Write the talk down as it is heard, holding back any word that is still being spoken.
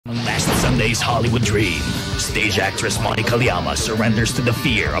Next Sunday's Hollywood Dream. Stage actress Monica Llamas surrenders to the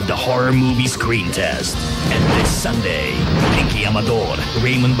fear of the horror movie screen test. And this Sunday, Pinky Amador,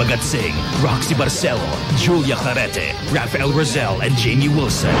 Raymond Bagatsing, Roxanne Barcelo, Clarete, Rafael Rosell, and Jamie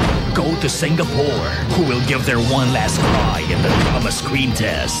Wilson go to Singapore, who will give their one last cry in the drama screen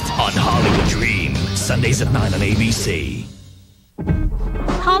test on Hollywood Dream. Sundays at 9 on ABC.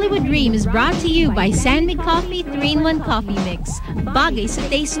 Hollywood Dream is brought to you by Sandwich Coffee 3-in-1 Coffee Mix. Bagay sa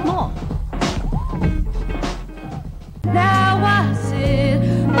taste mo. Now I sit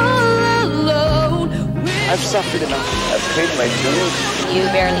all alone. I've suffered enough. I've paid my dues. You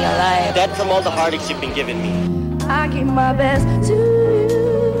barely alive. Dead from all the heartaches you've been giving me. I give my best to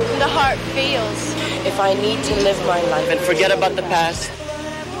you. The heart fails if I need to live my life. And forget about the past.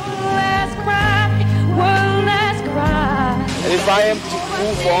 One last cry, one last cry. And if I am to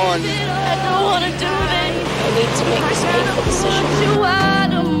move on, I don't want to do this. I need to make this painful decision. You out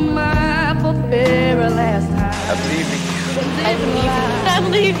of my for very last time. I'm leaving you. I'm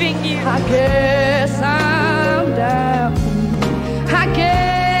leaving you. I guess I'm down. I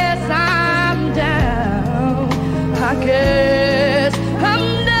guess I'm down. I guess I'm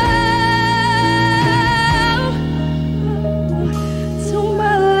down to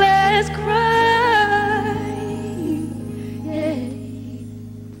my last cry. Yeah.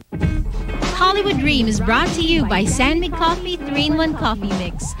 Hollywood Dream is brought to you by Sandwich Coffee 3-in-1 Coffee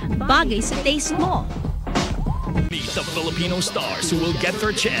Mix. Bagay sa taste mo. Meet the Filipino stars who will get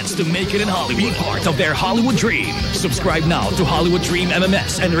their chance to make it in Hollywood. Be part of their Hollywood Dream. Subscribe now to Hollywood Dream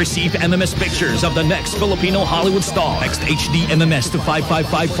MMS and receive MMS pictures of the next Filipino Hollywood star. Text HD MMS to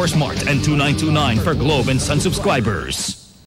 555 for Smart and 2929 for Globe and Sun subscribers.